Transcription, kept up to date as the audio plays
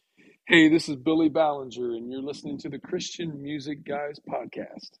Hey, this is Billy Ballinger, and you're listening to the Christian Music Guys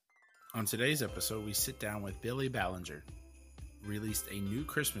podcast. On today's episode, we sit down with Billy Ballinger, released a new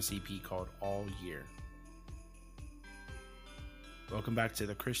Christmas EP called All Year. Welcome back to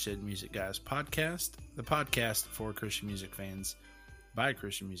the Christian Music Guys podcast, the podcast for Christian music fans, by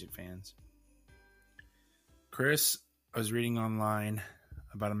Christian music fans. Chris, I was reading online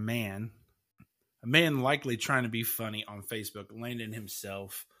about a man likely trying to be funny on Facebook, landing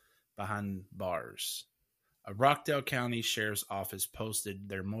himself behind bars. A Rockdale County Sheriff's Office posted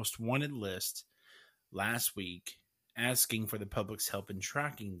their most wanted list last week, asking for the public's help in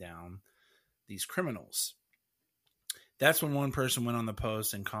tracking down these criminals. That's when one person went on the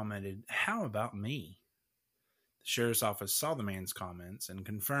post and commented, "How about me?" The Sheriff's Office saw the man's comments and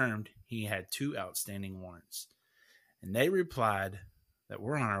confirmed he had 2 outstanding warrants. And they replied that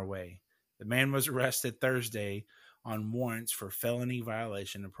we're on our way. The man was arrested Thursday on warrants for felony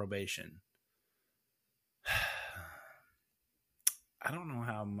violation of probation. I don't know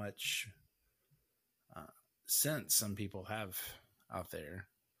how much sense some people have out there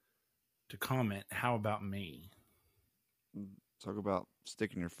to comment, "How about me?" Talk about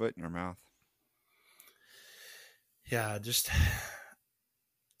sticking your foot in your mouth. Yeah, I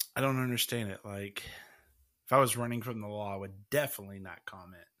don't understand it. Like, if I was running from the law, I would definitely not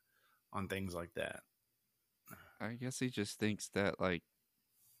comment on things like that. I guess he just thinks that, like,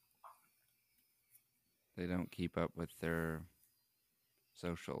 they don't keep up with their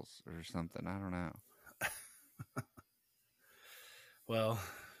socials or something. I don't know. Well,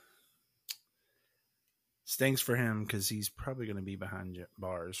 stinks for him because he's probably going to be behind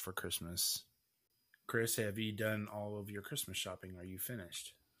bars for Christmas. Chris, have you done all of your Christmas shopping? Are you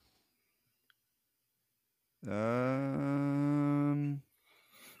finished?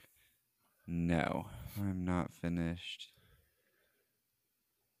 No, I'm not finished.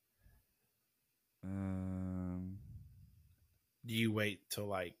 Do you wait till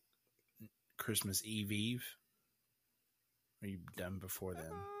like Christmas Eve? Are you done before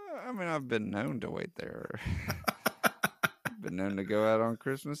then? I mean, I've been known to wait there. I've been known to go out on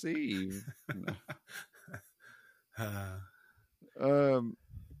Christmas Eve.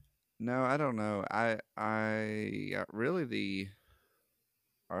 No, I don't know. I really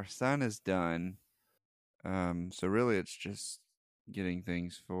our son is done. So really it's just getting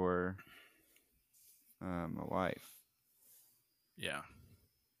things for my wife. Yeah.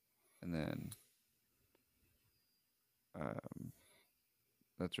 And then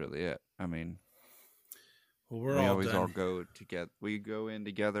that's really it. I mean, well, we always all go together. We go in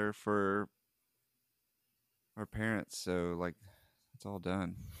together for our parents, so like it's all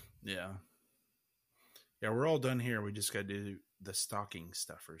done. Yeah. Yeah, we're all done here. We just got to do the stocking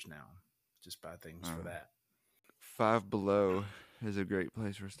stuffers now. Just buy things for that. Five Below is a great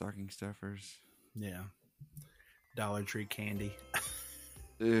place for stocking stuffers. Yeah. Dollar Tree candy.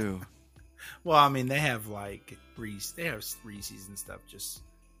 Ew. Well, I mean, they have like Reese's and stuff, just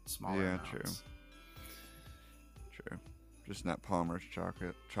smaller amounts. True. Just not Palmer's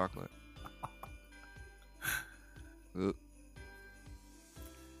chocolate.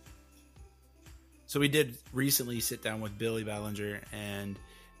 So we did recently sit down with Billy Ballinger, and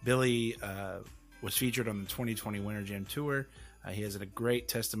Billy was featured on the 2020 Winter Jam Tour. He has a great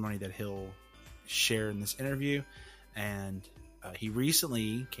testimony that he'll share in this interview, and he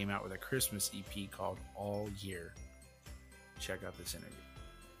recently came out with a Christmas EP called All Year. Check out this interview.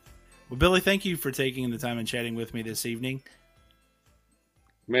 Well, Billy, thank you for taking the time and chatting with me this evening.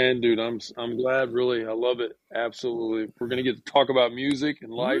 Man, dude, I'm glad. Really, I love it. Absolutely, we're gonna get to talk about music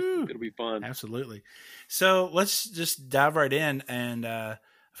and life. Woo! It'll be fun. Absolutely. So let's just dive right in. And I've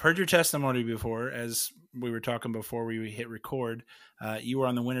heard your testimony before, as we were talking before we hit record. You were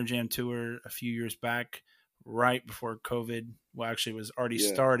on the Winter Jam Tour a few years back, right before COVID. Well, actually, it was already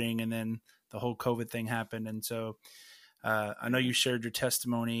starting, and then the whole COVID thing happened. And so I know you shared your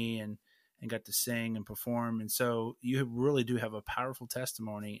testimony and got to sing and perform. And so you really do have a powerful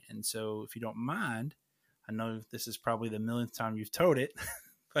testimony. And so if you don't mind, I know this is probably the millionth time you've told it,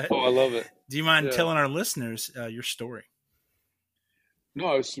 but I love it. Do you mind telling our listeners your story?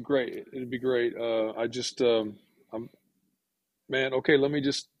 No, it's great. It'd be great. I just, okay, let me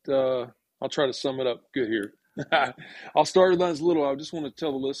just, I'll try to sum it up good here. I'll start with as little. I just want to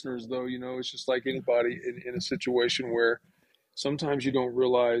tell the listeners, though, it's just like anybody in a situation where sometimes you don't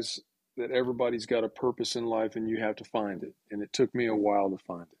realize that everybody's got a purpose in life and you have to find it. And it took me a while to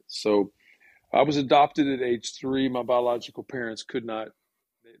find it. So I was adopted at age 3. My biological parents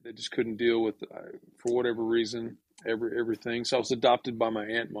they just couldn't deal with, for whatever reason, everything. So I was adopted by my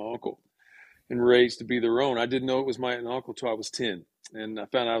aunt and my uncle. and raised to be their own. I didn't know it was my aunt and uncle till I was 10. And I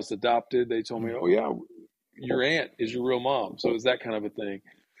found out I was adopted. They told me, oh, yeah, your aunt is your real mom. So it was that kind of a thing.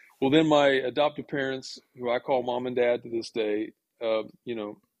 Well, then my adoptive parents, who I call mom and dad to this day,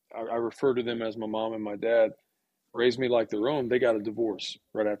 I refer to them as my mom and my dad, raised me like their own. They got a divorce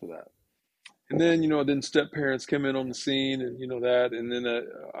right after that. And then step parents came in on the scene and, that. And then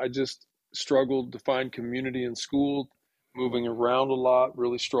I just struggled to find community in school, moving around a lot,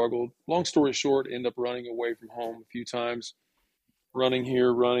 really struggled. Long story short, end up running away from home a few times, running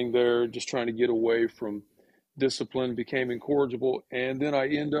here, running there, just trying to get away from discipline, became incorrigible. And then I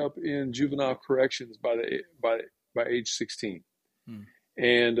end up in juvenile corrections by age 16.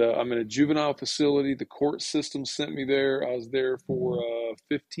 And I'm in a juvenile facility. The court system sent me there. I was there for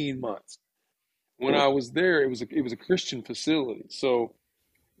 15 months. When I was there, it was a Christian facility. So,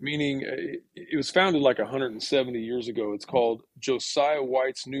 meaning it was founded like 170 years ago. It's called Josiah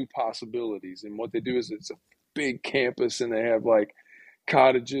White's New Possibilities. And what they do is it's a big campus, and they have like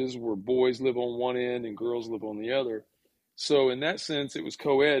cottages where boys live on one end and girls live on the other. So in that sense, it was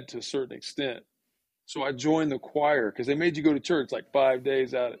co-ed to a certain extent. So I joined the choir because they made you go to church like 5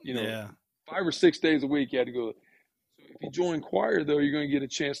 days out, 5 or 6 days a week you had to go. So if you join choir, though, you're going to get a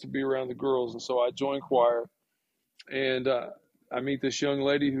chance to be around the girls. And so I joined choir, and I meet this young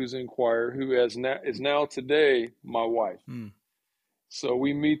lady who's in choir who is now today my wife. So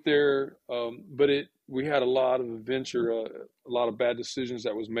we meet there, but we had a lot of adventure, a lot of bad decisions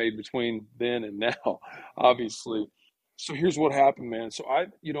that was made between then and now, obviously. So here's what happened, man. So I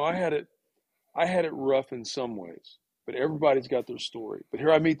had it rough in some ways, but everybody's got their story. But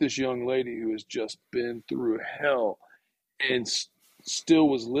here I meet this young lady who has just been through hell and still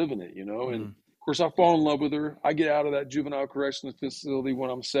was living it, And of course, I fall in love with her. I get out of that juvenile corrections facility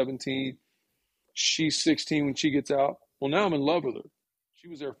when I'm 17. She's 16 when she gets out. Well, now I'm in love with her. She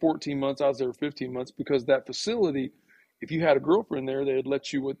was there 14 months. I was there 15 months because that facility, if you had a girlfriend there, they'd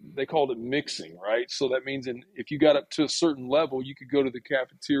let you, they called it mixing, right? So that means if you got up to a certain level, you could go to the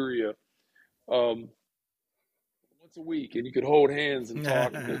cafeteria once a week and you could hold hands and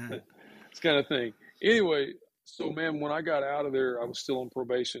talk. This kind of thing. Anyway, so man, when I got out of there, I was still on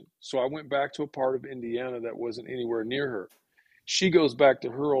probation. So I went back to a part of Indiana that wasn't anywhere near her. She goes back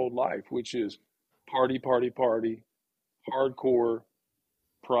to her old life, which is party, hardcore,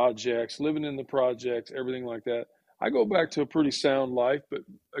 projects, living in the projects, everything like that. I go back to a pretty sound life, but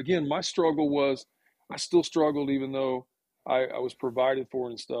again, my struggle was I still struggled even though I was provided for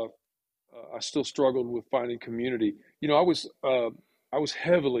and stuff. I still struggled with finding community. I was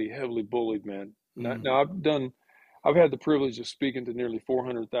heavily bullied, man. Now I've had the privilege of speaking to nearly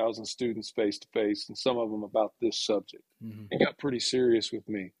 400,000 students face to face, and some of them about this subject. It got pretty serious with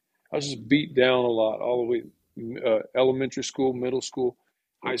me. I was just beat down a lot, all the way elementary school, middle school,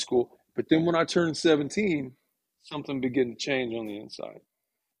 high school. But then when I turned 17, something began to change on the inside.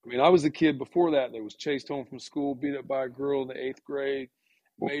 I mean, I was a kid before that was chased home from school, beat up by a girl in the 8th grade,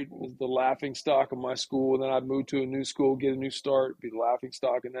 was the laughing stock of my school. And then I'd move to a new school, get a new start, be the laughing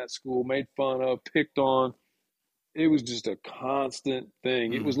stock in that school, made fun of, picked on. It was just a constant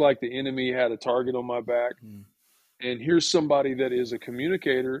thing. It was like the enemy had a target on my back. And here's somebody that is a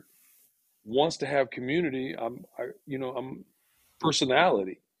communicator, wants to have community. I'm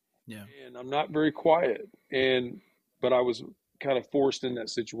personality. Yeah. And I'm not very quiet. But I was kind of forced in that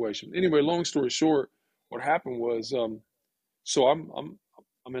situation. Anyway, long story short, what happened was, so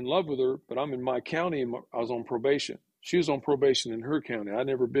I'm in love with her, but I'm in my county and I was on probation. She was on probation in her county. I'd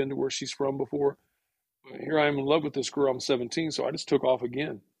never been to where she's from before. But here I am in love with this girl. I'm 17, so I just took off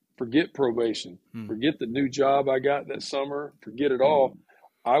again. Forget probation. Forget the new job I got that summer. Forget it all.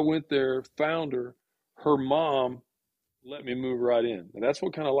 I went there, found her. Her mom let me move right in. And that's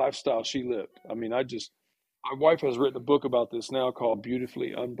what kind of lifestyle she lived. I mean, my wife has written a book about this now called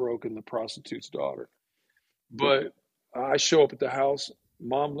Beautifully Unbroken, The Prostitute's Daughter. But I show up at the house.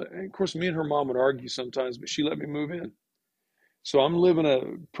 And of course, me and her mom would argue sometimes, but she let me move in. So I'm living a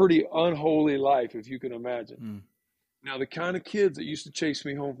pretty unholy life, if you can imagine. Now, the kind of kids that used to chase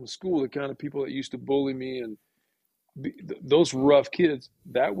me home from school, the kind of people that used to bully me and those rough kids,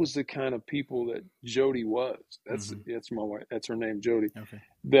 that was the kind of people that Jody was. That's my wife. That's her name, Jody. Okay.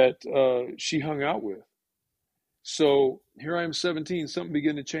 That she hung out with. So here I am, 17. Something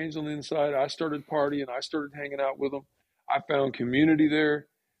began to change on the inside. I started partying. I started hanging out with them. I found community there.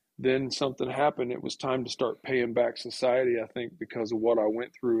 Then something happened. It was time to start paying back society, I think, because of what I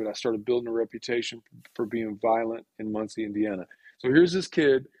went through. And I started building a reputation for being violent in Muncie, Indiana. So here's this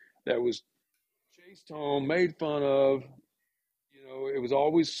kid that was chased home, made fun of. It was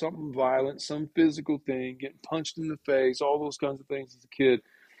always something violent, some physical thing, getting punched in the face, all those kinds of things as a kid.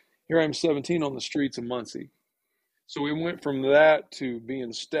 Here I am 17 on the streets of Muncie. So we went from that to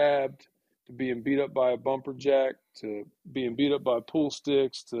being stabbed, to being beat up by a bumper jack, to being beat up by pool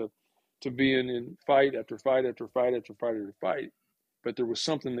sticks, to being in fight after fight after fight after fight after fight. But there was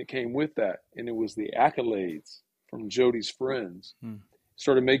something that came with that, and it was the accolades from Jody's friends.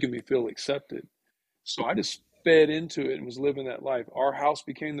 Started making me feel accepted. So I just fed into it and was living that life. Our house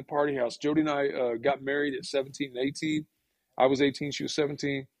became the party house. Jody and I got married at 17 and 18. I was 18, she was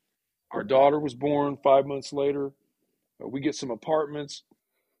 17. Our daughter was born 5 months later. We get some apartments,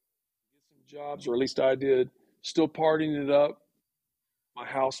 get some jobs, or at least I did, still partying it up. My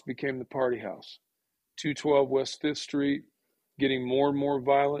house became the party house. 212 West 5th Street, getting more and more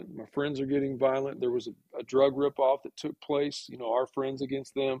violent. My friends are getting violent. There was a drug ripoff that took place, our friends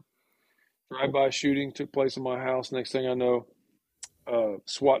against them. Drive-by shooting took place in my house. Next thing I know,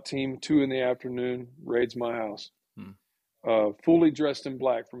 SWAT team, 2 in the afternoon, raids my house. Fully dressed in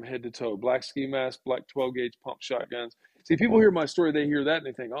black from head to toe. Black ski mask, black 12-gauge pump shotguns. See, people hear my story, they hear that, and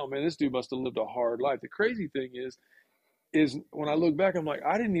they think, oh, man, this dude must have lived a hard life. The crazy thing is when I look back, I'm like,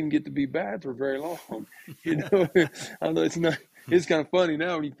 I didn't even get to be bad for very long. I know it's kind of funny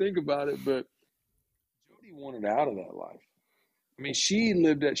now when you think about it, but Jody wanted out of that life. I mean, she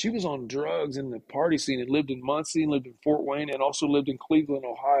was on drugs in the party scene and lived in Muncie, lived in Fort Wayne, and also lived in Cleveland,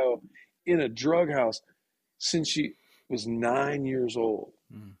 Ohio, in a drug house since she was 9 years old.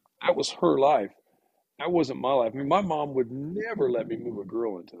 That was her life. That wasn't my life. I mean, my mom would never let me move a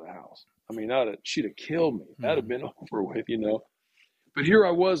girl into the house. I mean, she'd have killed me. That'd have been over with, But here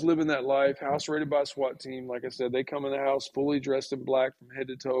I was living that life, house raided by a SWAT team. Like I said, they come in the house fully dressed in black from head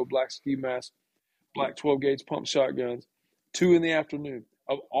to toe, black ski mask, black 12-gauge pump shotguns, 2 in the afternoon.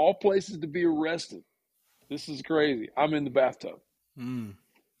 Of all places to be arrested, this is crazy. I'm in the bathtub.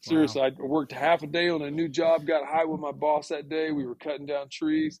 Seriously, I worked half a day on a new job, got high with my boss that day. We were cutting down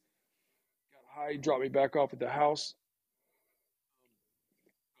trees. Got high, dropped me back off at the house.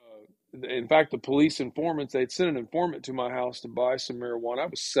 In fact, the police informants, they'd sent an informant to my house to buy some marijuana. I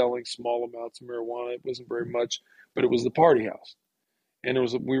was selling small amounts of marijuana. It wasn't very much, but it was the party house. And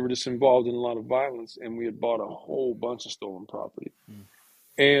we were just involved in a lot of violence, and we had bought a whole bunch of stolen property.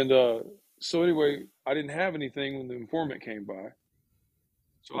 And so anyway, I didn't have anything when the informant came by.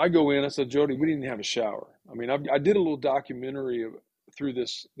 So I go in, I said, Jody, we didn't have a shower. I mean, I did a little documentary through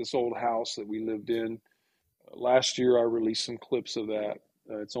this old house that we lived in. Last year, I released some clips of that.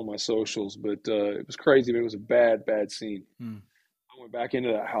 It's on my socials, but it was crazy. I mean, it was a bad, bad scene. I went back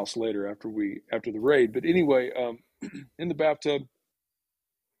into that house later after the raid. But anyway, in the bathtub,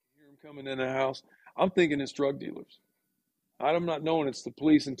 hear them coming in the house. I'm thinking it's drug dealers. I'm not knowing it's the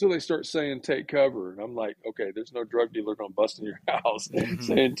police until they start saying take cover. And I'm like, okay, there's no drug dealer going to bust in your house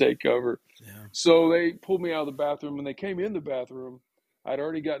saying take cover. Yeah. So they pulled me out of the bathroom. When they came in the bathroom, I'd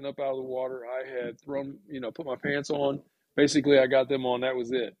already gotten up out of the water. I had thrown, put my pants on. Basically, I got them on. That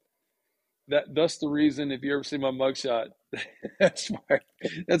was it. Thus the reason, if you ever see my mugshot, that's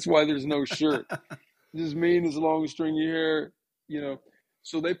why there's no shirt. Just me and this long stringy hair,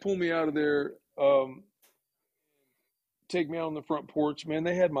 So they pulled me out of there. Take me out on the front porch, man.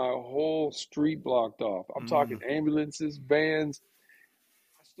 They had my whole street blocked off. I'm talking ambulances, vans.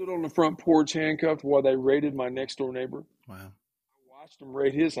 I stood on the front porch handcuffed while they raided my next door neighbor. Wow. I watched them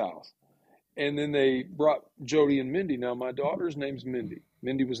raid his house. And then they brought Jody and Mindy. Now, my daughter's name's Mindy.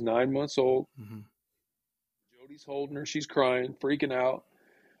 Mindy was 9 months old. Jody's holding her. She's crying, freaking out.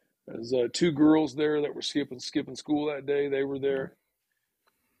 There's 2 girls there that were skipping school that day. They were there.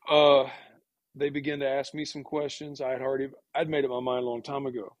 They began to ask me some questions. I'd made up my mind a long time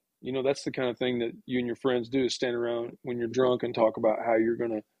ago. That's the kind of thing that you and your friends do, is stand around when you're drunk and talk about how you're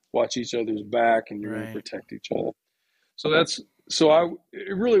going to watch each other's back and you're going to protect each other.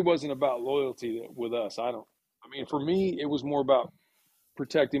 It really wasn't about loyalty with us. For me, it was more about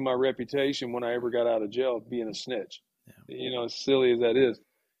protecting my reputation when I ever got out of jail, being a snitch. Yeah. As silly as that is.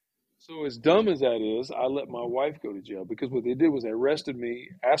 So as dumb as that is, I let my wife go to jail because what they did was they arrested me,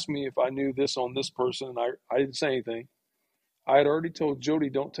 asked me if I knew this on this person, and I didn't say anything. I had already told Jody,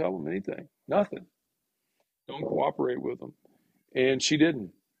 don't tell them anything, nothing. Don't cooperate with them. And she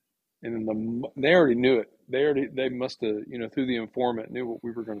didn't. And they already knew it. They must have, through the informant, knew what we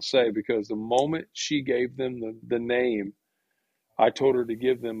were going to say, because the moment she gave them the name, I told her to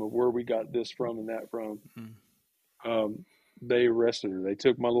give them of where we got this from and that from. They arrested her. They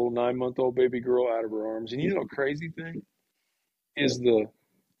took my little 9-month-old baby girl out of her arms. And crazy thing is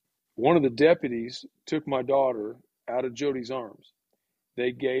one of the deputies took my daughter out of Jody's arms.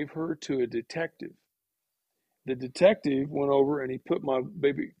 They gave her to a detective. The detective went over and he put my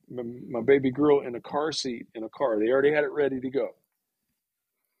baby girl in a car seat in a car. They already had it ready to go.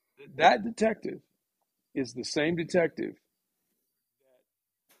 That detective is the same detective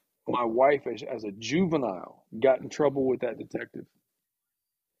my wife, as a juvenile, got in trouble with that detective.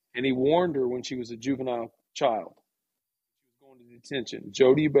 And he warned her when she was a juvenile child. She was going to detention.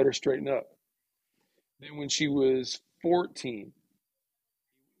 Jody, you better straighten up. Then when she was 14,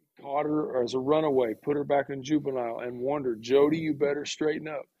 caught her as a runaway, put her back in juvenile, and warned her, Jody, you better straighten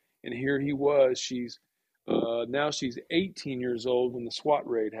up. And here he was. Now she's 18 years old when the SWAT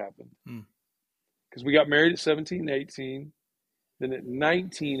raid happened. Because we got married at 17 and 18. Then at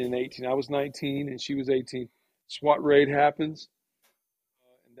 19 and 18, I was 19 and she was 18. SWAT raid happens.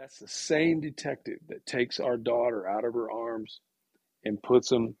 And that's the same detective that takes our daughter out of her arms and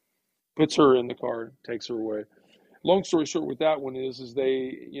puts her in the car, takes her away. Long story short with that one is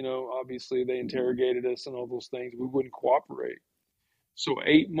they, obviously they interrogated us and all those things. We wouldn't cooperate. So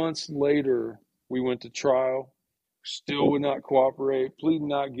 8 months later, we went to trial, still would not cooperate, pleading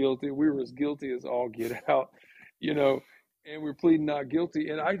not guilty. We were as guilty as all get out, and we're pleading not guilty.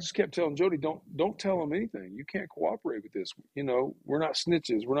 And I just kept telling Jody, don't tell them anything. You can't cooperate with this. We're not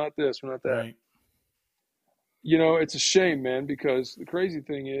snitches. We're not this. We're not that. Right. It's a shame, man, because the crazy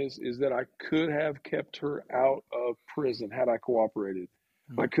thing is that I could have kept her out of prison had I cooperated.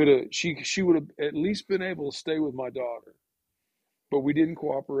 I could have, she would have at least been able to stay with my daughter. But we didn't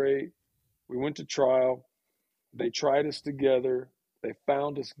cooperate. We went to trial. They tried us together. They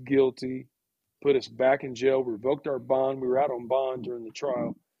found us guilty, put us back in jail, revoked our bond. We were out on bond during the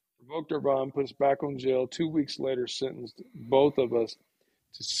trial. Revoked our bond, put us back on jail. 2 weeks later, sentenced both of us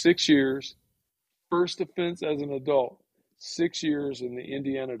to 6 years. First offense as an adult, 6 years in the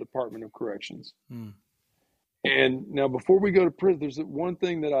Indiana Department of Corrections. And now before we go to prison, there's one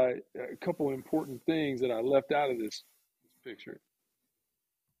thing a couple of important things that I left out of this picture.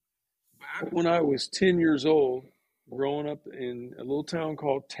 Back when I was 10 years old, growing up in a little town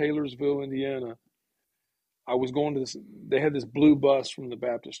called Taylorsville, Indiana, I was going to they had this blue bus from the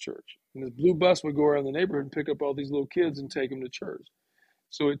Baptist church. And this blue bus would go around the neighborhood and pick up all these little kids and take them to church.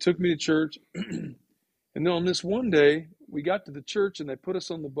 So it took me to church. And then on this one day, we got to the church and they put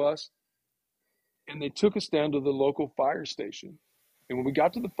us on the bus and they took us down to the local fire station. And when we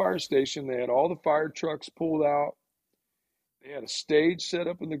got to the fire station, they had all the fire trucks pulled out. They had a stage set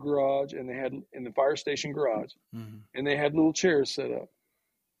up in the garage and they had in the fire station garage, and they had little chairs set up.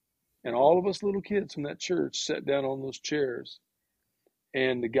 And all of us little kids from that church sat down on those chairs.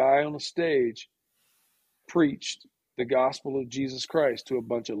 And the guy on the stage preached the gospel of Jesus Christ to a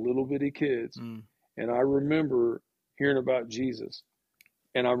bunch of little bitty kids. And I remember hearing about Jesus.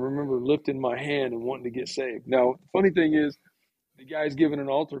 And I remember lifting my hand and wanting to get saved. Now, the funny thing is, the guy's giving an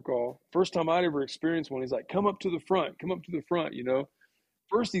altar call. First time I'd ever experienced one, he's like, come up to the front,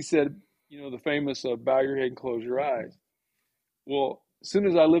 First he said, the famous bow your head and close your eyes. Well, as soon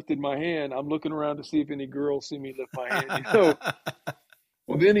as I lifted my hand, I'm looking around to see if any girls see me lift my hand.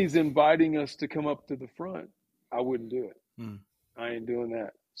 Well, then he's inviting us to come up to the front. I wouldn't do it. I ain't doing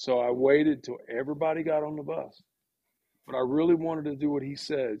that. So I waited till everybody got on the bus. But I really wanted to do what he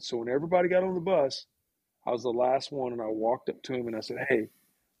said. So when everybody got on the bus, I was the last one, and I walked up to him and I said, hey,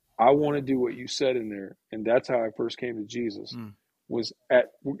 I want to do what you said in there. And that's how I first came to Jesus. I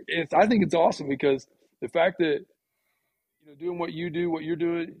think it's awesome because the fact that, doing what you do, what you're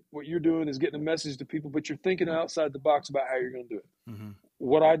doing is getting a message to people, but you're thinking outside the box about how you're going to do it.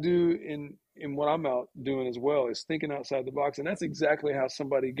 What I do in what I'm out doing as well is thinking outside the box. And that's exactly how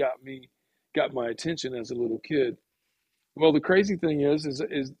somebody got my attention as a little kid. Well, the crazy thing is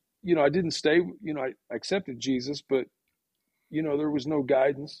I didn't stay, I accepted Jesus, but, there was no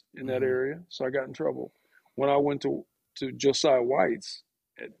guidance in that area. So I got in trouble. When I went to Josiah White's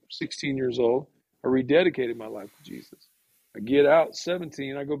at 16 years old, I rededicated my life to Jesus. I get out at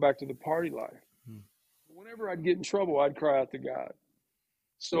 17, I go back to the party life. Whenever I'd get in trouble, I'd cry out to God.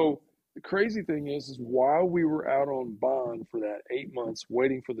 So the crazy thing is while we were out on bond for that 8 months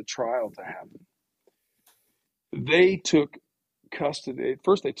waiting for the trial to happen, they took custody.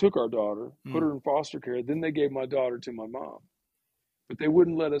 First, they took our daughter, put her in foster care. Then they gave my daughter to my mom. But they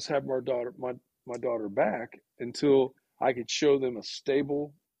wouldn't let us have my daughter back until I could show them a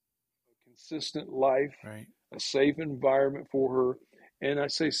stable, consistent life, a safe environment for her. And I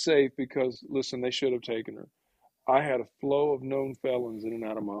say safe because, listen, they should have taken her. I had a flow of known felons in and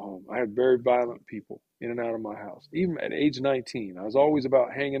out of my home. I had very violent people in and out of my house. Even at age 19, I was always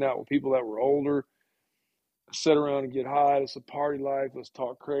about hanging out with people that were older, sit around and get high. It's a party life. Let's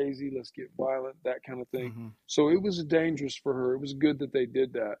talk crazy. Let's get violent, that kind of thing. So it was dangerous for her. It was good that they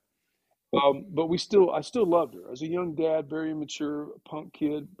did that. But I still loved her. As a young dad, very immature, punk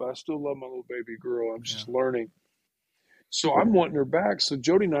kid, but I still love my little baby girl. I'm just learning. So I'm wanting her back. So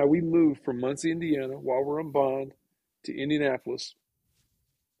Jody and I, we moved from Muncie, Indiana, while we're on bond, to Indianapolis.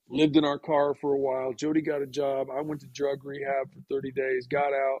 Lived in our car for a while. Jody got a job. I went to drug rehab for 30 days,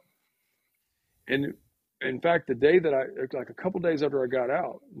 got out. And in fact, the day that like a couple days after I got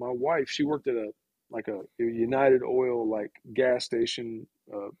out, my wife, she worked at a United Oil, like gas station,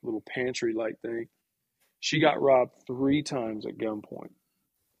 little pantry like thing. She got robbed 3 times at gunpoint.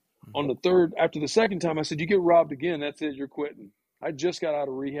 On the third, after the second time, I said, "You get robbed again, that's it, you're quitting." I just got out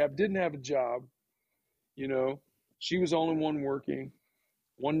of rehab, didn't have a job, you know. She was the only one working.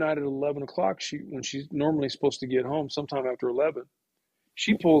 One night at 11 o'clock, when she's normally supposed to get home sometime after 11,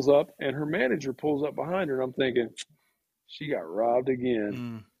 she pulls up and her manager pulls up behind her. And I'm thinking, she got robbed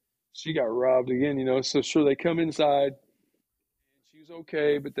again. She got robbed again, you know. So sure, they come inside. She's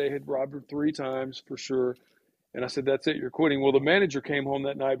okay, but they had robbed her 3 times for sure. And I said, "That's it, you're quitting." Well, the manager came home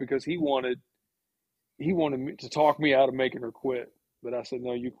that night because he wanted me to talk me out of making her quit. But I said,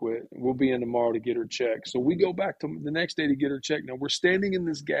 "No, you quit. We'll be in tomorrow to get her checked." So we go back to the next day to get her checked. Now we're standing in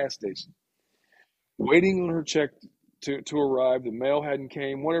this gas station, waiting on her check to arrive. The mail hadn't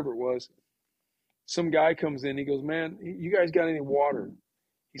came, whatever it was. Some guy comes in. He goes, "Man, you guys got any water?"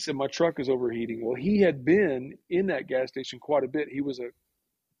 He said, "My truck is overheating." Well, he had been in that gas station quite a bit.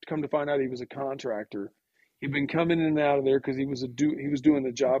 Come to find out, he was a contractor. He'd been coming in and out of there because he was doing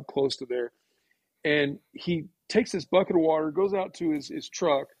the job close to there. And he takes this bucket of water, goes out to his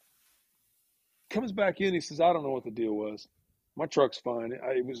truck, comes back in. He says, "I don't know what the deal was. My truck's fine.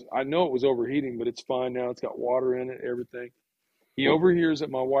 I know it was overheating, but it's fine now. It's got water in it, everything." He overhears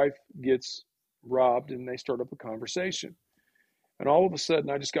that my wife gets robbed, and they start up a conversation. And all of a sudden,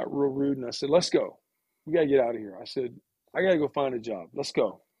 I just got real rude, and I said, "Let's go. We got to get out of here." I said, "I got to go find a job. Let's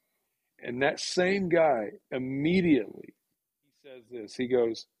go." And that same guy immediately, he says this. He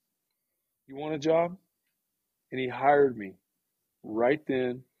goes, "You want a job?" And he hired me right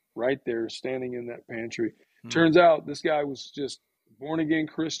then, right there, standing in that pantry. Turns out this guy was just born again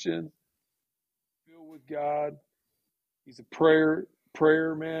Christian, filled with God. He's a prayer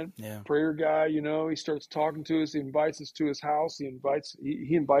man, prayer guy. You know, he starts talking to us. He invites us to his house. He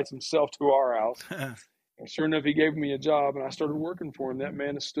invites himself to our house. And sure enough, he gave me a job, and I started working for him. That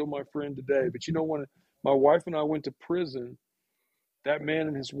man is still my friend today. But you know, when my wife and I went to prison, that man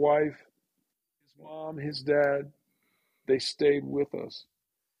and his wife, his mom, his dad, they stayed with us.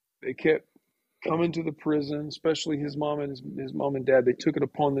 They kept coming to the prison, especially his mom and dad. They took it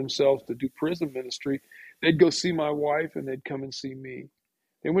upon themselves to do prison ministry. They'd go see my wife, and they'd come and see me.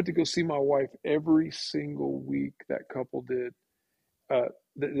 They went to go see my wife every single week. That couple did.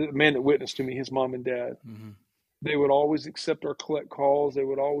 The man that witnessed to me, his mom and dad. They would always accept our collect calls. They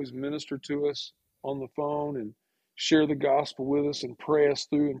would always minister to us on the phone and share the gospel with us and pray us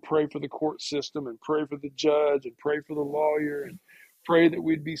through and pray for the court system and pray for the judge and pray for the lawyer and pray that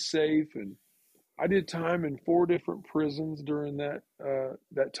we'd be safe. And I did time in 4 different prisons during that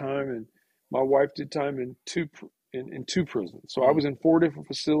time, and my wife did time in two prisons. So I was in 4 different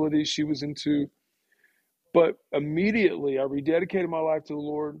facilities. She was in 2. But immediately I rededicated my life to the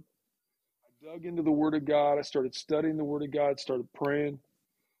Lord. I dug into the Word of God. I started studying the Word of God, started praying,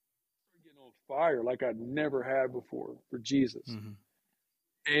 started getting on fire like I'd never had before for Jesus.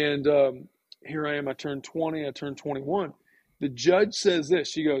 And here I am. I turned 20. I turned 21. The judge says this.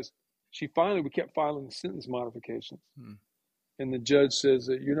 She goes, we kept filing sentence modifications. And the judge says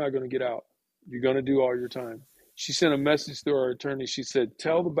that you're not going to get out. You're going to do all your time. She sent a message to our attorney. She said,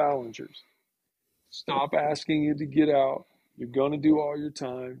 "Tell the Ballingers, stop asking you to get out. You're going to do all your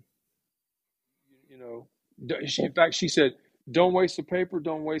time. You know." In fact, she said, "Don't waste the paper.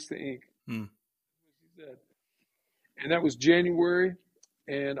 Don't waste the ink." She said. And that was January.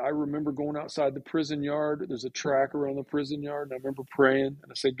 And I remember going outside the prison yard. There's a track around the prison yard. And I remember praying.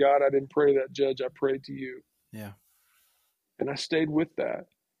 And I said, "God, I didn't pray to that judge. I prayed to you." Yeah. And I stayed with that.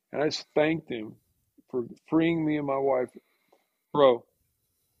 And I just thanked him for freeing me and my wife. Bro,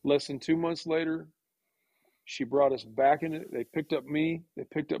 less than 2 months later, she brought us back in it. They picked up me. They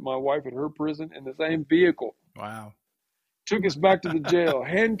picked up my wife at her prison in the same vehicle. Wow. Took us back to the jail,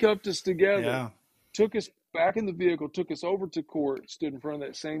 handcuffed us together, Yeah. took us back in the vehicle, took us over to court, stood in front of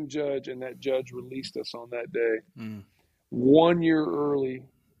that same judge, and that judge released us on that day. 1 year early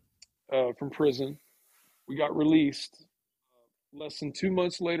from prison. We got released. Less than 2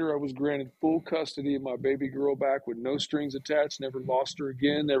 months later, I was granted full custody of my baby girl back with no strings attached, never lost her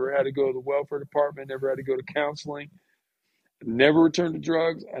again, never had to go to the welfare department, never had to go to counseling, never returned to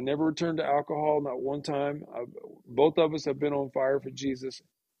drugs. I never returned to alcohol, not one time. Both of us have been on fire for Jesus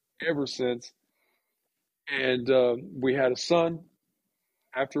ever since. And we had a son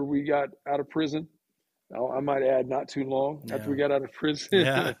after we got out of prison. I might add, not too long after we Yeah. got out of prison.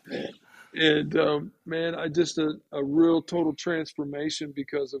 Yeah. And man, I just a real total transformation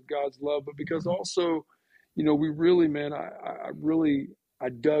because of God's love, but because also, we really, man, I really I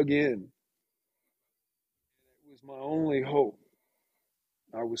dug in. It was my only hope.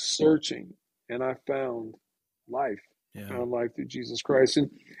 I was searching, and I found life. I Yeah. found life through Jesus Christ. And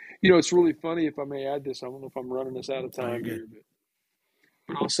it's really funny, if I may add this. I don't know if I'm running us out of Oh, you're time good. here,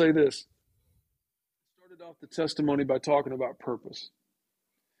 but I'll say this. I started off the testimony by talking about purpose,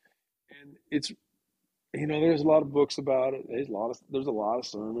 and it's there's a lot of books about it. There's a lot of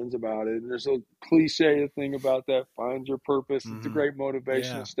sermons about it, and there's a cliche thing about that. Find your purpose. It's a Mm-hmm. great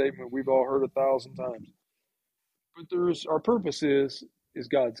motivational Yeah. statement we've all heard 1,000 times. But our purpose is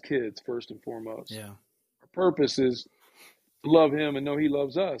God's kids first and foremost. Yeah. Our purpose is to love Him and know He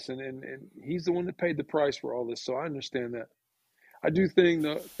loves us, and He's the one that paid the price for all this. So I understand that. I do think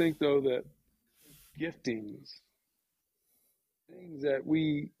though that giftings, things that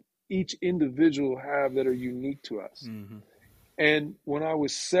we each individual have that are unique to us. Mm-hmm. And when I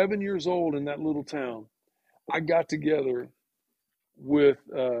was 7 years old in that little town, I got together with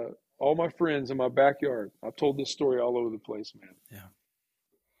all my friends in my backyard. I've told this story all over the place, man. Yeah.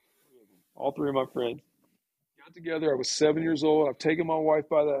 All three of my friends got together. I was 7 years old. I've taken my wife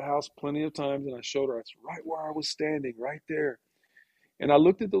by that house plenty of times, and I showed her. It's right where I was standing, right there. And I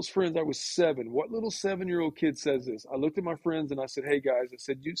looked at those friends. I was 7. What little 7-year-old kid says this? I looked at my friends and I said, "Hey guys," I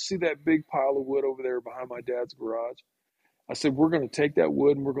said, "you see that big pile of wood over there behind my dad's garage?" I said, "We're going to take that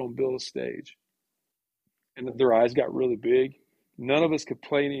wood and we're going to build a stage." And their eyes got really big. None of us could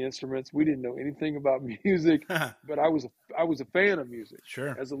play any instruments. We didn't know anything about music, but I was a fan of music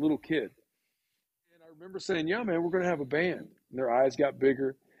Sure. as a little kid. And I remember saying, "Yeah, man, we're going to have a band." And their eyes got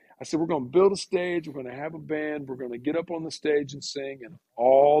bigger. I said, "We're going to build a stage. We're going to have a band. We're going to get up on the stage and sing, and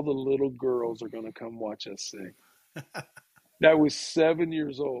all the little girls are going to come watch us sing." That was 7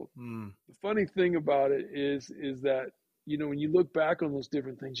 years old. Mm. The funny thing about it is that, when you look back on those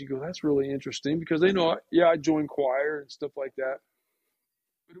different things, you go, "That's really interesting," because they know, yeah, I joined choir and stuff like that.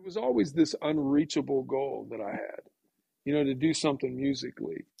 But it was always this unreachable goal that I had, to do something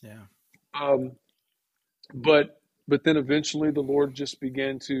musically. Yeah. Um, but then eventually the Lord just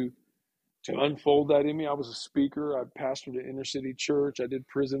began to unfold that in me. I was a speaker. I pastored an inner city church. I did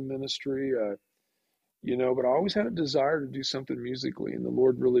prison ministry. But I always had a desire to do something musically, and the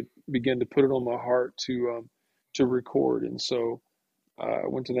Lord really began to put it on my heart to record. And so I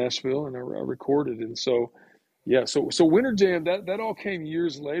went to Nashville and I recorded. And so, yeah, so Winter Jam, that all came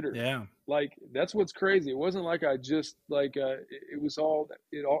years later. Yeah. Like, that's what's crazy. It wasn't like I just it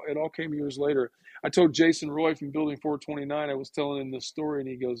all came years later. I told Jason Roy from Building 429, I was telling him this story, and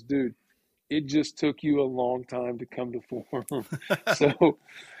he goes, "Dude, it just took you a long time to come to form." So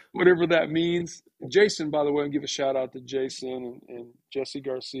whatever that means. Jason, by the way, I'll give a shout out to Jason and Jesse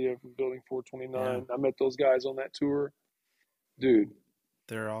Garcia from Building 429. Yeah. I met those guys on that tour. Dude,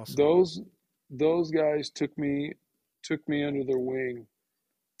 They're awesome. those guys took me under their wing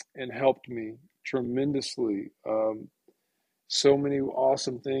and helped me tremendously. So many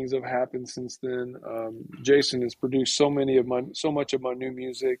awesome things have happened since then. Jason has produced so much of my new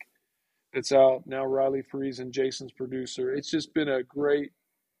music that's out now. Riley Friesen, Jason's producer. It's just been a great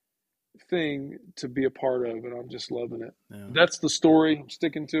thing to be a part of, and I'm just loving it. Yeah. That's the story. I'm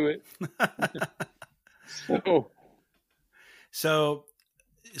sticking to it. So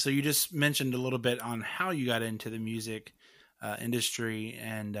you just mentioned a little bit on how you got into the music industry,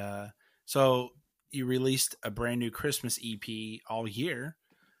 and so you released a brand new Christmas EP all year.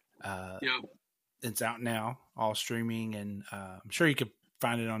 Yeah. It's out now, all streaming, and I'm sure you could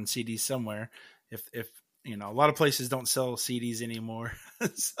find it on CD somewhere. If a lot of places don't sell CDs anymore,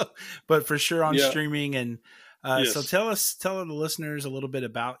 but for sure on streaming. And Yes. So tell the listeners a little bit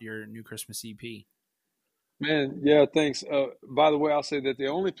about your new Christmas EP. Man, yeah, thanks. By the way, I'll say that the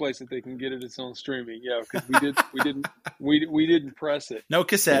only place that they can get it is on streaming. Yeah, because we didn't press it. No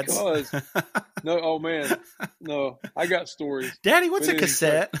cassettes. Because no, oh man, no, I got stories. Daddy, what's a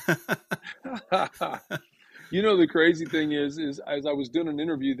cassette? The crazy thing is as I was doing an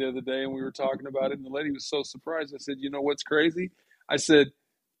interview the other day and we were talking about it, and the lady was so surprised. I said, "You know what's crazy?" I said,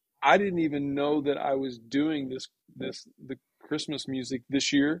 "I didn't even know that I was doing the Christmas music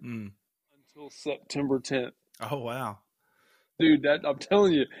this year until September 10th. Oh, wow. Dude, I'm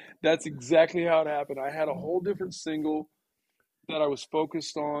telling you, that's exactly how it happened. I had a whole different single that I was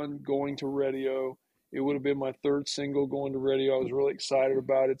focused on going to radio. It would have been my third single going to radio. I was really excited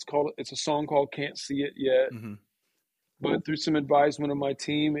about it. It's a song called Can't See It Yet. Mm-hmm. But through some advisement of my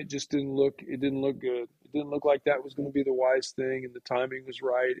team, it didn't look good. It didn't look like that was going to be the wise thing, and the timing was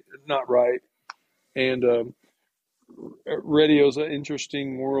not right. And radio's an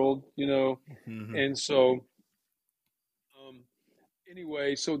interesting world, you know. Mm-hmm. And so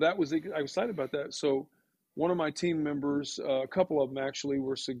anyway, so I was excited about that. So one of my team members, a couple of them actually,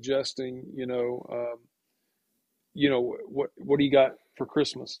 were suggesting, what do you got for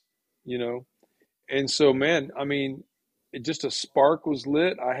Christmas, you know? And so, man, I mean, it just a spark was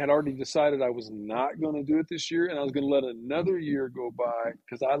lit. I had already decided I was not going to do it this year, and I was going to let another year go by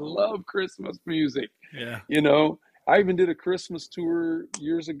because I love Christmas music. Yeah. You know, I even did a Christmas tour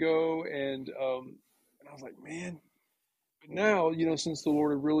years ago, and I was like, man. But now, since the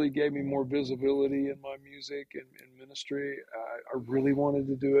Lord really gave me more visibility in my music and ministry, I really wanted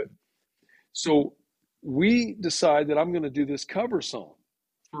to do it. So we decided that I'm going to do this cover song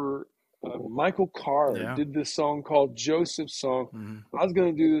for Michael Carr. Yeah. Did this song called Joseph's Song. Mm-hmm. I was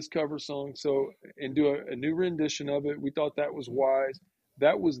going to do this cover song and do a new rendition of it. We thought that was wise.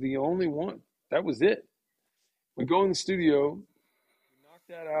 That was the only one. That was it. We go in the studio, we knock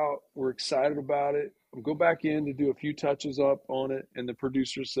that out. We're excited about it. We go back in to do a few touches up on it, and the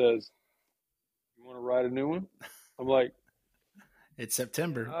producer says, "You want to write a new one?" I'm like, "It's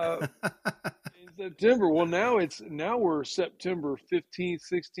September." In September. Well, now we're September 15th,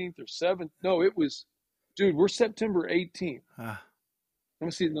 16th, or 7th. No, we're September 18th. Let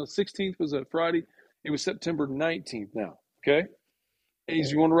me see. No, 16th was a Friday. It was September 19th now. Okay. And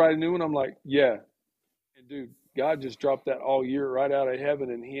he's, "You want to write a new one?" I'm like, "Yeah." And dude, God just dropped that all year right out of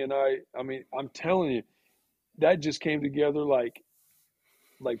heaven. And he and I mean, I'm telling you, that just came together like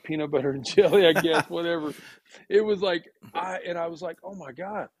peanut butter and jelly, I guess, whatever. It was like, I was like, oh my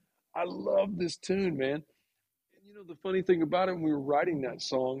God, I love this tune, man. And the funny thing about it, when we were writing that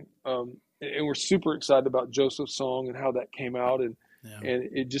song, and we're super excited about Joseph's song and how that came out, and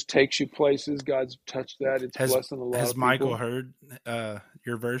it just takes you places. God's touched that. It's blessing a lot of people. Has Michael heard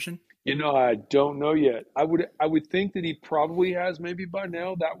your version? I don't know yet. I would think that he probably has, maybe by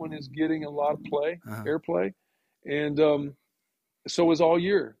now. That one is getting a lot of airplay, and so is All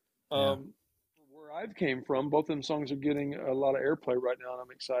Year. Where I've came from, both of them songs are getting a lot of airplay right now, and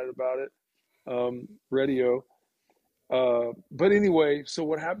I'm excited about it. Radio. But anyway, so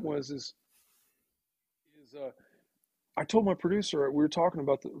what happened was I told my producer, we were talking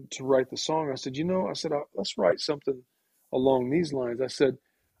about to write the song. I said, let's write something along these lines. I said,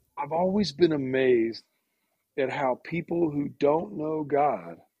 I've always been amazed at how people who don't know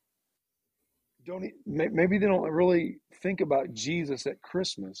God maybe they don't really think about Jesus at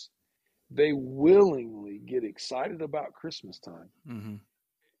Christmas. They willingly get excited about Christmas time. Mm-hmm.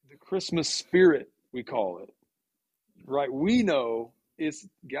 The Christmas spirit, we call it, right? We know it's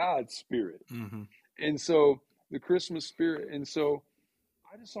God's spirit. Mm-hmm. And so the Christmas spirit. And so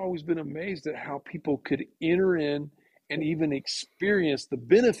I just always been amazed at how people could enter in and even experience the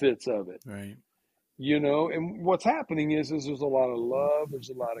benefits of it. Right. And what's happening is there's a lot of love,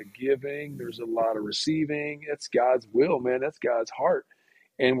 there's a lot of giving, there's a lot of receiving. It's God's will, man. That's God's heart.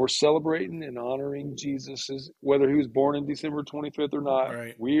 And we're celebrating and honoring Jesus, whether he was born in December 25th or not.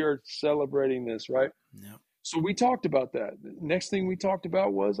 Right. We are celebrating this, right? Yep. So we talked about that. The next thing we talked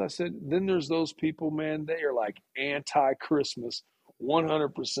about was, I said, then there's those people, man, they are like anti-Christmas,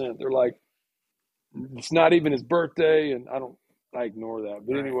 100%. They're like, it's not even his birthday, and I ignore that.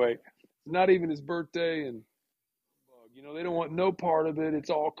 But anyway, it's not even his birthday, and they don't want no part of it. It's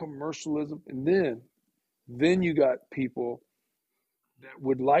all commercialism. And then you got people that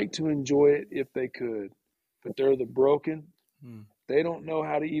would like to enjoy it if they could, but they're the broken. They don't know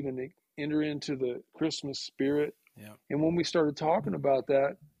how to even enter into the Christmas spirit. Yeah. And when we started talking about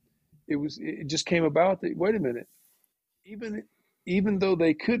that, it just came about that, wait a minute, even though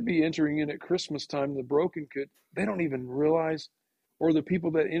they could be entering in at Christmas time, the broken they don't even realize, or the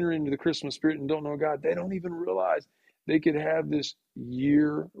people that enter into the Christmas spirit and don't know God, they don't even realize they could have this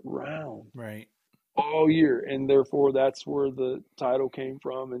year round. Right. All year. And therefore that's where the title came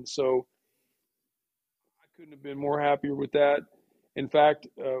from. And so I couldn't have been more happier with that. In fact,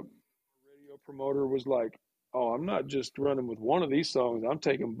 a radio promoter was like, "Oh, I'm not just running with one of these songs. I'm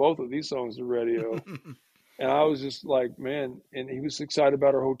taking both of these songs to radio." And I was just like, man, and he was excited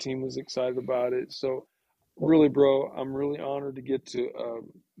about it. Our whole team was excited about it. So really, bro, I'm really honored to get to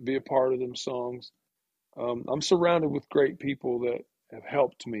be a part of them songs. I'm surrounded with great people that have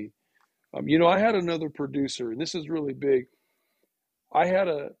helped me. I had another producer, and this is really big. I had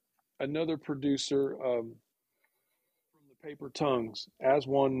another producer from the Paper Tongues, As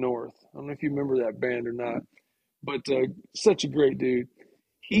One North. I don't know if you remember that band or not, but such a great dude.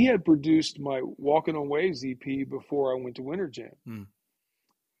 He had produced my Walking on Waves EP before I went to Winter Jam.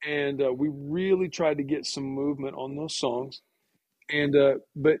 And we really tried to get some movement on those songs. And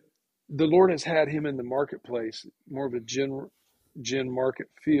but the Lord has had him in the marketplace, more of a gen market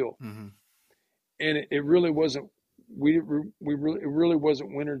feel, Mm-hmm. and it really wasn't. It really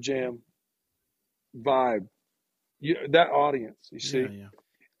wasn't Winter Jam vibe. That audience, you Yeah, see,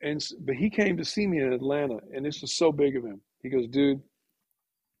 yeah, but he came to see me in Atlanta, and this was so big of him. He goes, dude.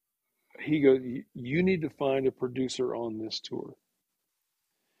 He goes, you need to find a producer on this tour.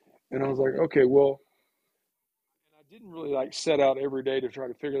 And I was like, okay, well, and I didn't really like set out every day to try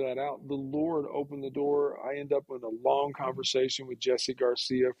to figure that out. The Lord opened the door. I end up in a long conversation with Jesse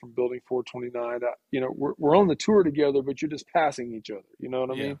Garcia from Building 429. We're on the tour together, but you're just passing each other. You know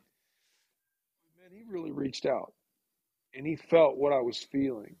what I yeah. mean? Man, he really reached out and he felt what I was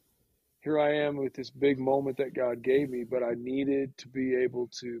feeling. Here I am with this big moment that God gave me, but I needed to be able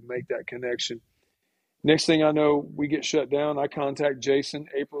to make that connection. Next thing I know, we get shut down. I contact Jason,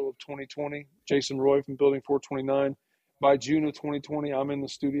 April of 2020, Jason Roy from Building 429. By June of 2020, I'm in the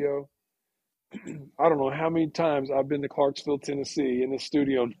studio. I don't know how many times I've been to Clarksville, Tennessee in the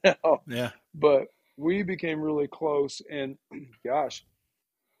studio now, Yeah. but we became really close. And gosh,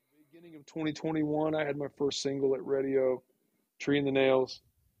 beginning of 2021, I had my first single at radio, Tree in the Nails,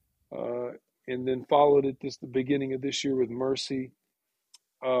 and then followed it the beginning of this year with Mercy.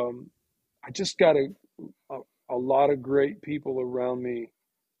 I just got a lot of great people around me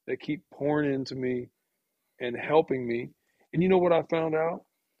that keep pouring into me and helping me. And you know what I found out?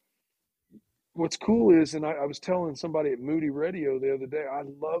 What's cool is, and I was telling somebody at Moody Radio the other day, I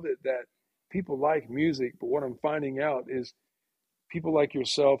love it that people like music, but what I'm finding out is people like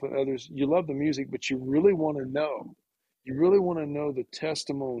yourself and others, you love the music, but you really want to know. You really want to know the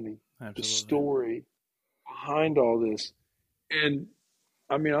testimony, the Absolutely. story behind all this. And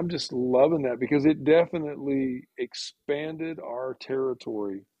I mean, I'm just loving that because it definitely expanded our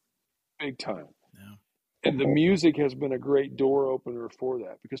territory big time. Yeah. And the music has been a great door opener for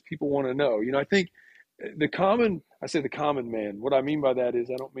that because people want to know. I think I say the common man. What I mean by that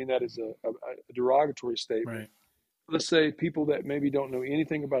is, I don't mean that as a derogatory statement. Right. Let's say people that maybe don't know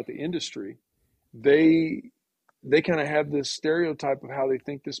anything about the industry, they kind of have this stereotype of how they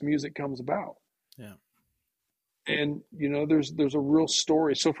think this music comes about. Yeah. And there's a real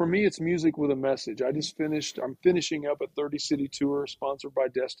story. So for me, it's music with a message. I'm finishing up a 30 city tour sponsored by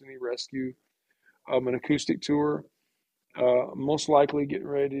Destiny Rescue, an acoustic tour. Most likely getting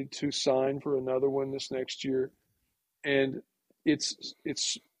ready to sign for another one this next year. And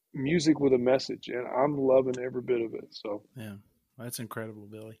it's music with a message, and I'm loving every bit of it. So Yeah. Well, that's incredible,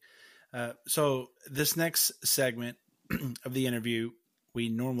 Billy. So this next segment of the interview, we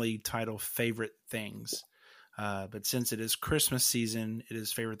normally title Favorite Things. But since it is Christmas season, it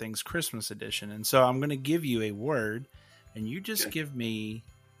is Favorite Things Christmas edition. And so I'm going to give you a word, and you just give me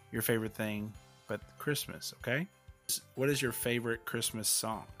your favorite thing, but Christmas, okay? What is your favorite Christmas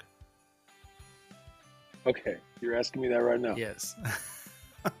song? okay, you're asking me that right now. Yes.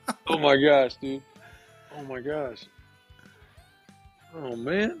 Oh my gosh, dude. Oh my gosh. Oh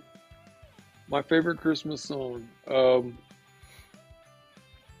man. My favorite Christmas song. Oh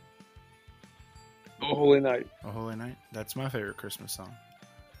Holy Night. Oh Holy Night? That's my favorite Christmas song.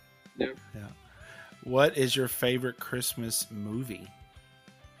 Yep. Yeah. What is your favorite Christmas movie?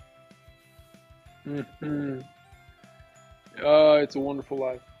 Mm-hmm. It's a Wonderful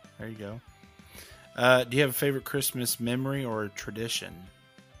Life. There you go. Do you have a favorite Christmas memory or tradition?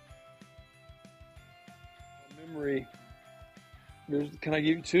 Memory. Can I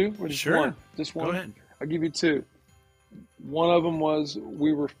give you two? Or just Sure. one? Just one? Go ahead. I'll give you two. One of them was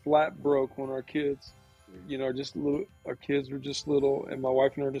we were flat broke when our kids, just little. Our kids were just little, and my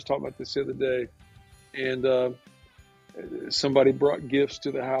wife and I were just talking about this the other day. And somebody brought gifts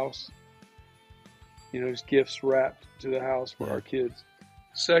to the house. Just gifts wrapped to the house for our kids.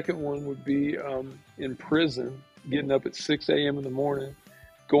 Second one would be in prison, getting up at 6 a.m. in the morning,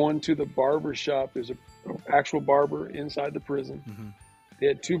 going to the barber shop. There's an actual barber inside the prison. Mm-hmm. They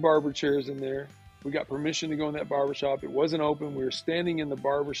had 2 barber chairs in there. We got permission to go in that barber shop. It wasn't open. We were standing in the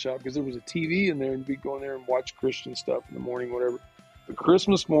barber shop because there was a TV in there, and we'd go in there and watch Christian stuff in the morning, whatever. But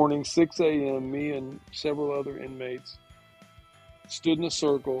Christmas morning, 6 a.m., me and several other inmates stood in a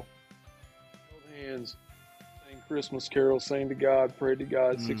circle, held hands, sang Christmas carols, sang to God, prayed to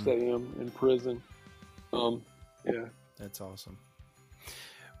God, 6 a.m. in prison. Yeah. That's awesome.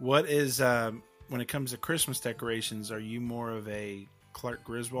 What is, when it comes to Christmas decorations, are you more of a Clark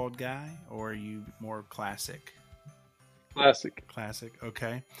Griswold guy, or are you more classic? Classic. Classic,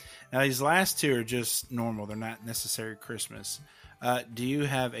 okay. Now, these last two are just normal. They're not necessarily Christmas. Do you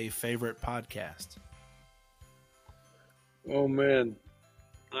have a favorite podcast? Oh, man.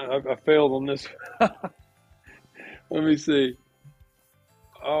 I failed on this. Let me see.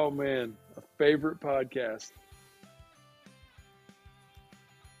 Oh man, a favorite podcast.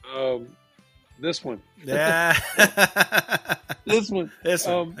 This one. Yeah. This one. This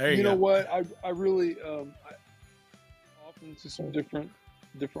one. There you You know go. what? I really I often to some different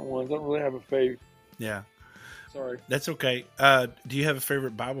ones. I don't really have a fave. Yeah. Sorry. That's okay. Do you have a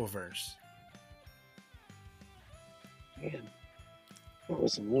favorite Bible verse? Man, that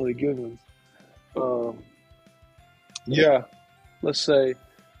was some really good ones. Yeah, let's say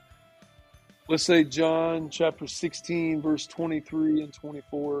John chapter 16, verse 23 and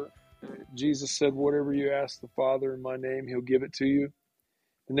 24. Jesus said, "Whatever you ask the Father in my name, He'll give it to you."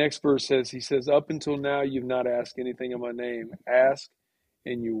 The next verse says, He says, "Up until now, you've not asked anything in my name. Ask,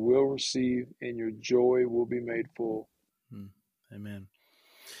 and you will receive, and your joy will be made full." Amen.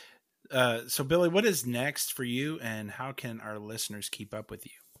 So, Billy, what is next for you, and how can our listeners keep up with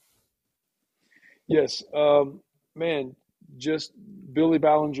you? Yes, man, just Billy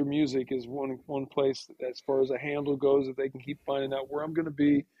Ballinger Music is one place as far as a handle goes that they can keep finding out where I'm going to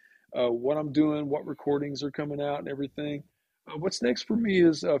be, what I'm doing, what recordings are coming out, and everything. What's next for me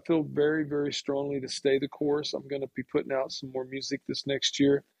is I feel very, very strongly to stay the course. I'm going to be putting out some more music this next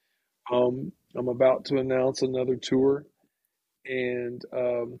year. I'm about to announce another tour, and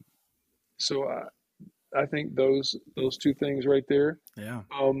so I think those two things right there. Yeah.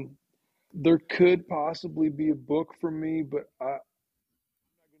 There could possibly be a book for me, but I'm not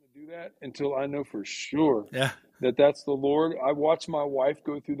going to do that until I know for sure Yeah. that that's the Lord. I watched my wife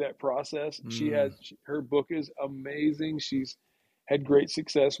go through that process. Her book is amazing. She's had great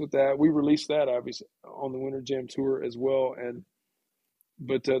success with that. We released that obviously on the Winter Jam tour as well,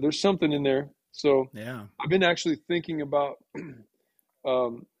 but there's something in there. So Yeah. I've been actually thinking about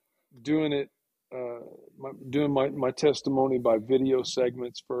doing it, doing my testimony by video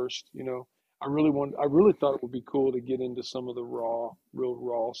segments first. I really thought it would be cool to get into some of the real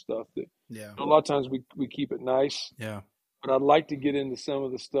raw stuff that Yeah. a lot of times we keep it nice, Yeah. but I'd like to get into some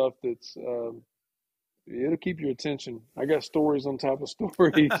of the stuff that's it'll keep your attention. I got stories on top of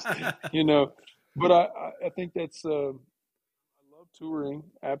stories, but I think that's I love touring,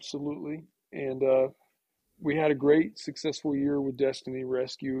 absolutely, and we had a great successful year with Destiny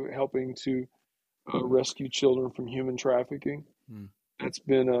Rescue, helping to rescue children from human trafficking. Mm. That's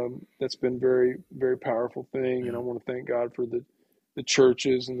been very, very powerful thing, and I want to thank God for the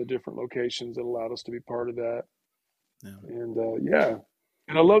churches and the different locations that allowed us to be part of that. Yeah. And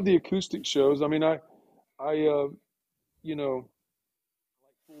and I love the acoustic shows. I mean, I like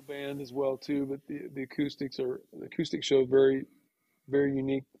full band as well too, but the acoustic show very, very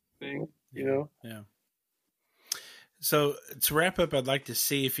unique thing. Yeah. So to wrap up, I'd like to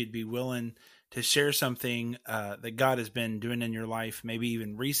see if you'd be willing to share something that God has been doing in your life, maybe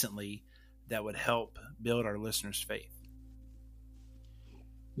even recently, that would help build our listeners' faith.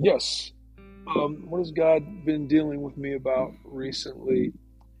 Yes. What has God been dealing with me about recently?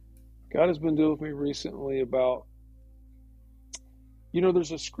 God has been dealing with me recently about,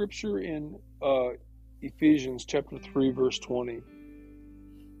 there's a scripture in Ephesians chapter 3, verse 20.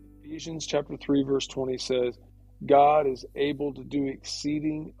 Ephesians chapter 3, verse 20 says, God is able to do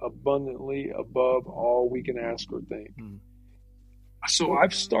exceeding abundantly above all we can ask or think. So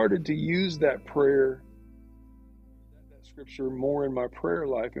I've started to use that prayer, that scripture more in my prayer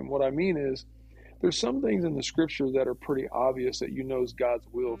life. And what I mean is, there's some things in the scripture that are pretty obvious that is God's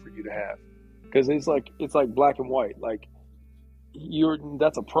will for you to have. Because it's like black and white. Like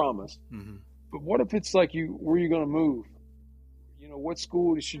that's a promise. Mm-hmm. But what if it's like where you're going to move? What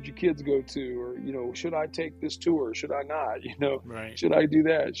school should your kids go to? Or, should I take this tour? Should I not? Right. Should I do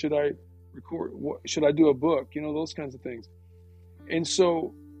that? Should I record? Should I do a book? Those kinds of things. And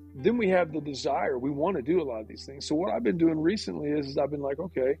so then we have the desire. We want to do a lot of these things. So what I've been doing recently is I've been like,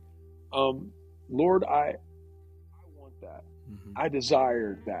 okay, Lord, I want that. Mm-hmm. I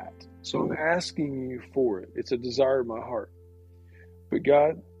desire that. So I'm asking you for it. It's a desire of my heart. But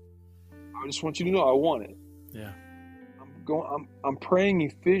God, I just want you to know I want it. Yeah. I'm praying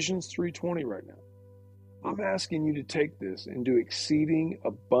Ephesians 3:20 right now. I'm asking you to take this and do exceeding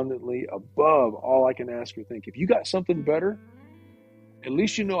abundantly above all I can ask or think. If you got something better, at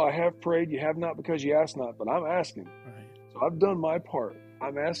least I have prayed. You have not because you ask not, but I'm asking. Right. So I've done my part.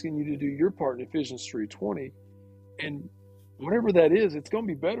 I'm asking you to do your part in Ephesians 3:20. And whatever that is, it's going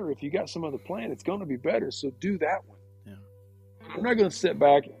to be better. If you got some other plan, it's going to be better. So do that one. Yeah. I'm not going to sit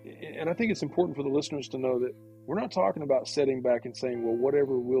back. And I think it's important for the listeners to know that we're not talking about sitting back and saying, well,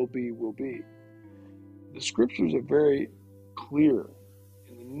 whatever will be, will be. The scriptures are very clear.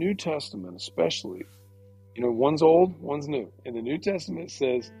 In the New Testament, especially, one's old, one's new. In the New Testament, it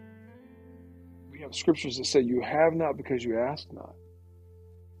says, we have scriptures that say, you have not because you ask not.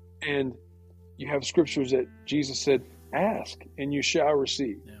 And you have scriptures that Jesus said, ask and you shall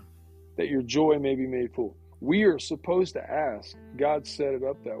receive, that your joy may be made full. We are supposed to ask. God set it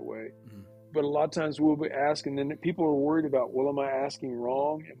up that way. But a lot of times we'll be asking, and then people are worried about, well, am I asking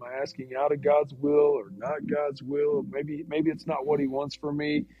wrong? Am I asking out of God's will or not God's will? Maybe it's not what he wants for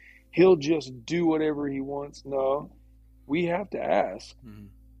me. He'll just do whatever he wants. No, we have to ask.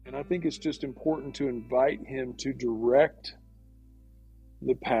 And I think it's just important to invite him to direct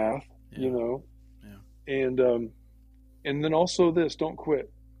the path, you know. And then also this, don't quit.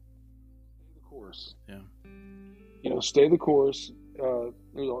 Stay the course. You know, stay the course.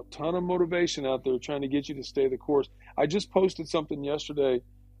 There's a ton of motivation out there trying to get you to stay the course. I just posted something yesterday.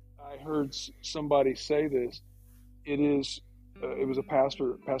 I heard somebody say this. It was a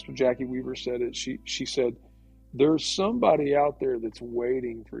pastor, Pastor Jackie Weaver said it. She said, there's somebody out there that's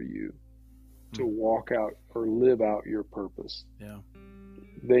waiting for you to walk out or live out your purpose.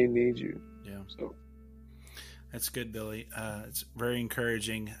 They need you. So that's good, Billy. It's very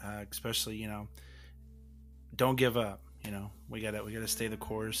encouraging, especially, you know, don't give up. You know, we gotta stay the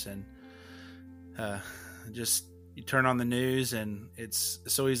course, and just you turn on the news, and it's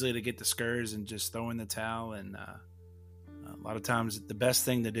so easy to get discouraged and just throw in the towel. And a lot of times, the best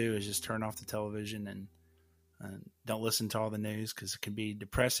thing to do is just turn off the television and don't listen to all the news, because it can be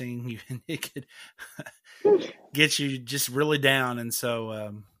depressing. It could get you just really down. And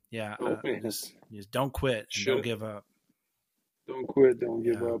so, just don't quit and don't give up. Don't quit. Don't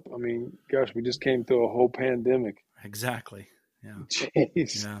give up. I mean, gosh, we just came through a whole pandemic. Exactly. Yeah.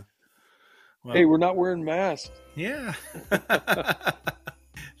 Jeez. Yeah. Well, hey, we're not wearing masks. Yeah.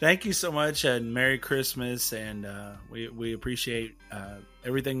 Thank you so much, and Merry Christmas. And we appreciate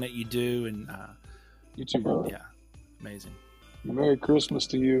everything that you do. And you too, brother. Yeah, amazing. Merry Christmas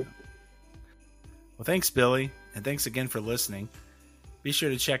to you. Well, thanks, Billy, and thanks again for listening. Be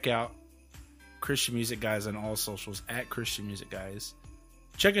sure to check out Christian Music Guys on all socials at Christian Music Guys.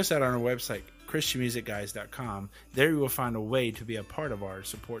 Check us out on our website, ChristianMusicGuys.com. There you will find a way to be a part of our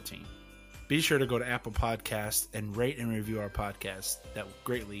support team. Be sure to go to Apple Podcasts and rate and review our podcast. That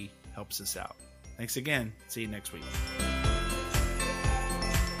greatly helps us out. Thanks again. See you next week.